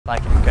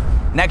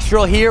Next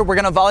drill here, we're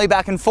gonna volley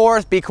back and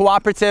forth, be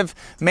cooperative.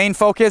 Main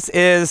focus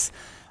is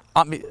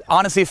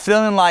honestly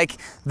feeling like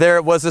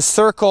there was a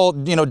circle,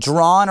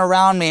 drawn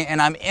around me, and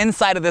I'm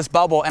inside of this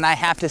bubble and I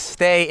have to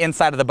stay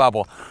inside of the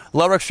bubble.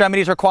 Lower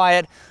extremities are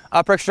quiet,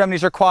 upper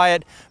extremities are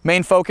quiet.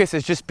 Main focus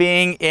is just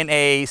being in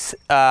a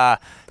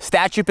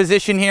statue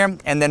position here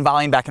and then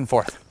volleying back and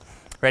forth.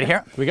 Ready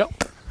here? Here we go.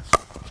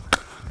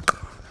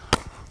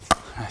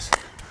 Nice.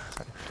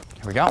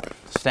 Here we go.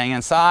 Staying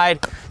inside,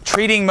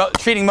 treating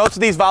most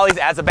of these volleys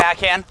as a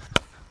backhand.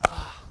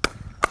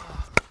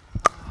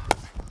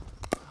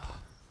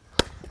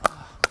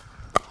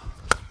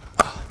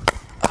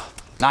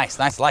 Nice,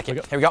 nice, like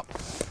it. Here we go.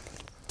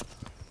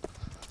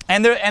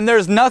 And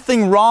there's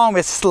nothing wrong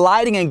with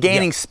sliding and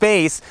gaining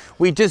space.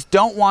 We just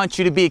don't want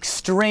you to be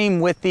extreme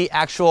with the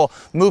actual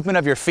movement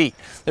of your feet.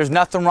 There's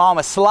nothing wrong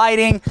with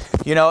sliding.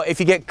 If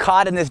you get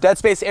caught in this dead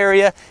space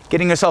area,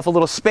 getting yourself a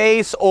little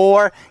space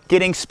or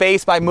getting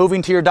space by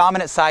moving to your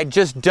dominant side,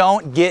 just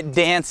don't get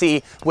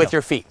dancy with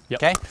your feet,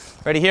 okay?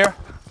 Ready here?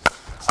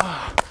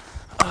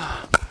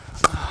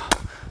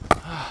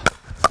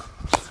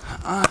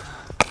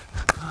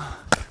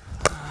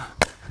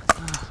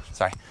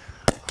 Sorry.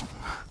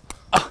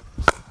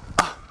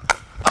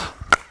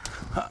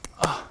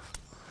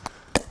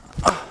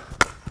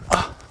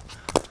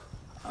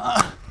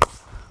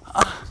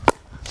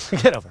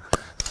 Get over.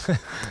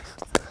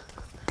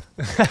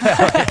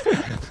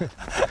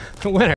 Winner.